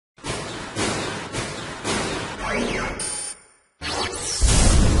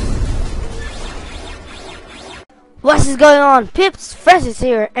What is going on? Pips, Fresh is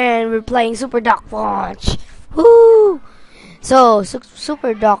here, and we're playing Super Duck Punch. Woo! So,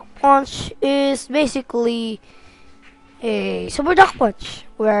 Super Duck Punch is basically a Super Duck Punch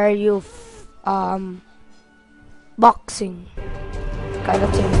where you boxing kind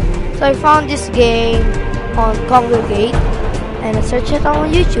of thing. So I found this game on Congregate and I searched it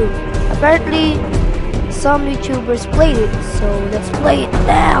on YouTube. Apparently, some YouTubers played it, so let's play it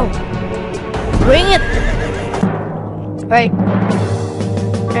now. Bring it! Right.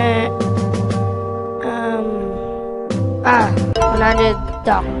 Another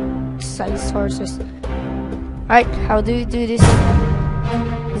duck size sources. Right, how do you do this?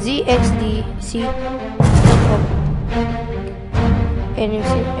 ZXD, see? Oh. And you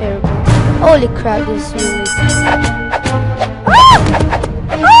see airborne. Holy crap, this is really...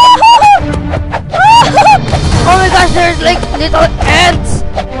 Oh my gosh, there's like little ants!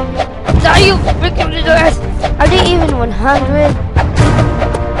 Are you freaking little ants? Are they even 100?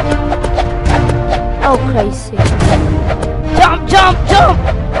 Oh, crazy. Jump, jump, jump!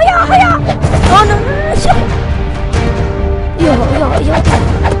 Hiya, hiya! Oh, no, no, no, shit! Yo.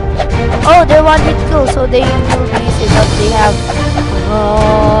 Oh, they're one hit kill, so they will be easy, but they have...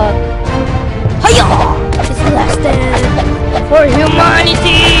 Hiya! It's the last stand for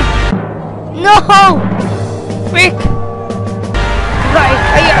humanity! No! Frick! Right,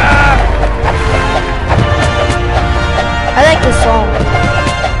 hiya! I like this song.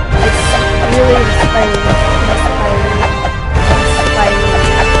 It's really inspiring.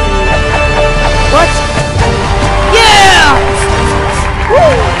 What? Yeah!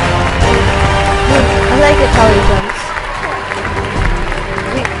 Woo! I like it how he jumps.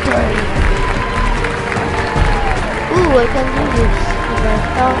 Victory. Ooh, I can do this.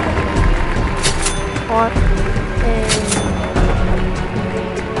 What?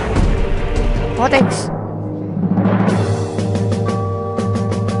 Oh, thanks.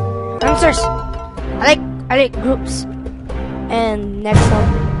 Answers. I like groups. And next one.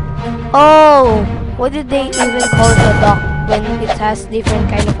 Oh, what did they even call the dog when it has different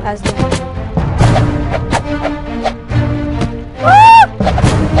kind of asthma? Ah!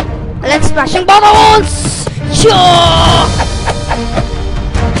 Let's smashing bubbles! Sure!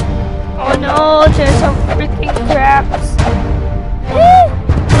 Oh no, there's some freaking crabs.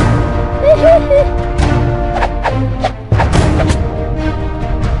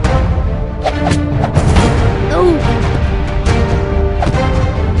 No!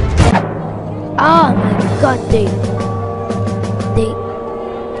 Oh my god, they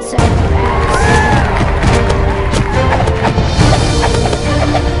said rats.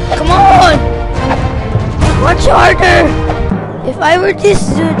 Come on! Much harder! If I were this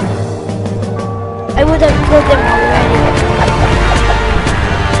dude, I would have killed them already.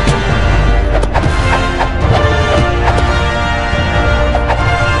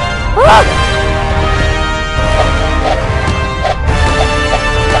 Ah!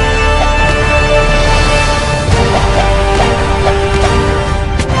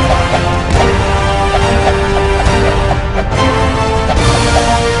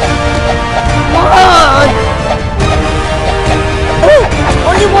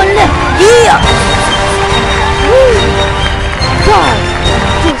 Only one left. Yeah! Woo! God,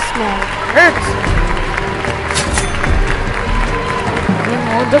 this man hurts.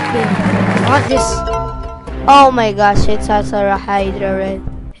 Hold up here. What this? Oh my gosh, it has a Hydra red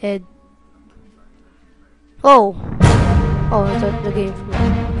head. Oh. Oh, I thought the game flew.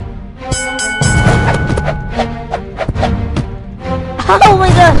 Oh my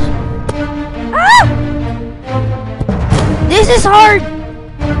gosh! Ah! This is hard!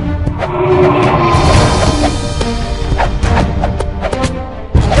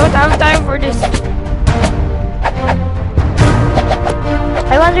 Don't have time for this.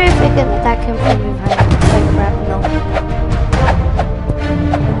 I wonder if we can attack him from behind. Like crap, no.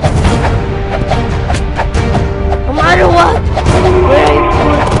 No matter what, where I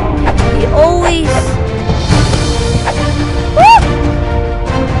put, he always...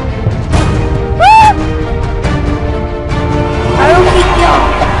 I don't beat y'all.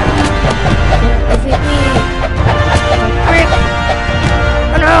 If it me, frick.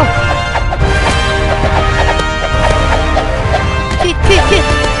 Oh no. Hit.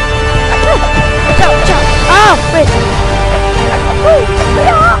 Jump. Oh, frick.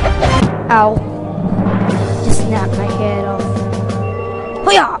 Ow. Just knocked my head off.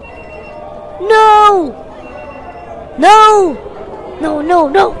 Hoya. No.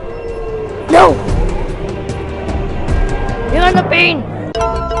 You're on the pain.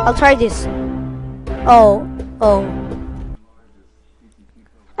 I'll try this. Oh.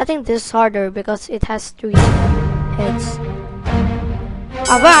 I think this is harder because it has 3. Heads.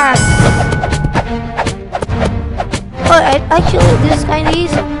 Avast! Oh, actually, this is kind of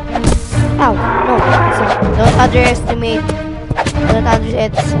easy. Ow, no. Don't underestimate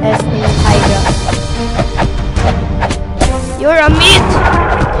Hydra. You're a meat!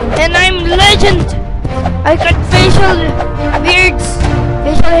 And I'm legend! I got facial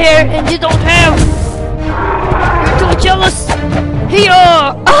hair, and you don't have! You're too jealous! Here!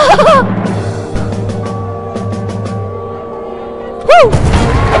 Woo!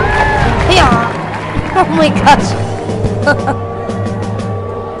 Here! Oh my gosh!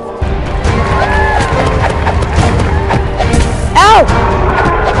 Ow!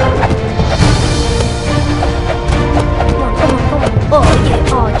 Come on. Oh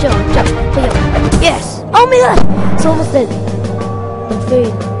yeah, oh jump. Here. Yes! Oh my god! It's almost dead. Don't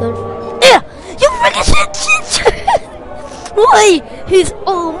fade. Yeah! You freaking shit! Why? He's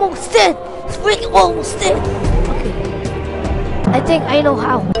almost dead! He's freaking almost dead! Okay. I think I know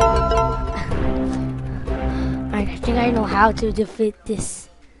how. I think I know how to defeat this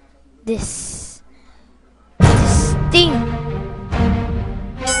thing.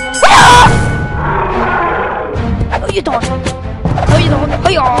 No, you don't. No, you don't.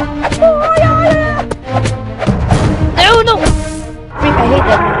 No. Freak, I hate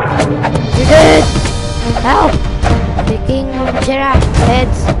that. You're dead. Help. Freaking giraffe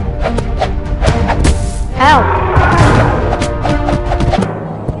heads. Help.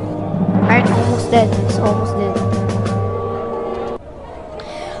 Alright, almost dead. It's almost dead.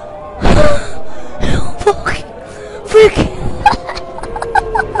 Freaking.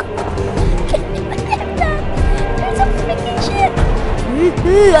 There's a freaking shit.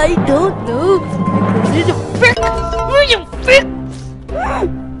 I don't know. There's a frick. There's a frick.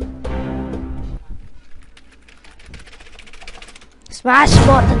 Smash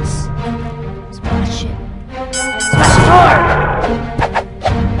buttons. Smash it. Smash the door.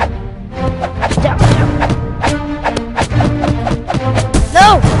 Down. No.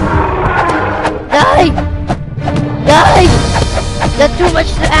 Die. That's too much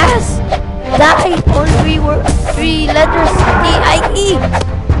to ask. Die. Only three letters. D-I-E.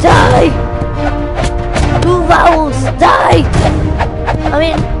 Die. 2 vowels. Die. I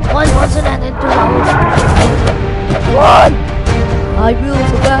mean, 1 consonant and 2 vowels. 1. I will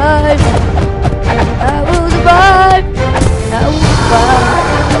survive.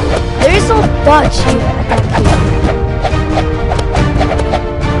 There is no dodge here.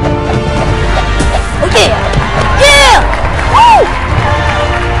 Attack here. Oh yeah! Yeah!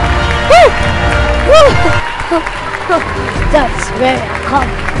 Woo! That's very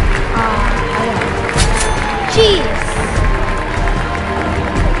common. Jeez!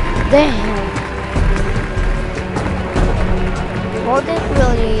 Damn!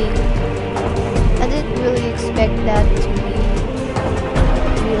 I didn't really expect that to be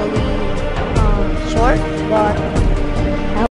really short, but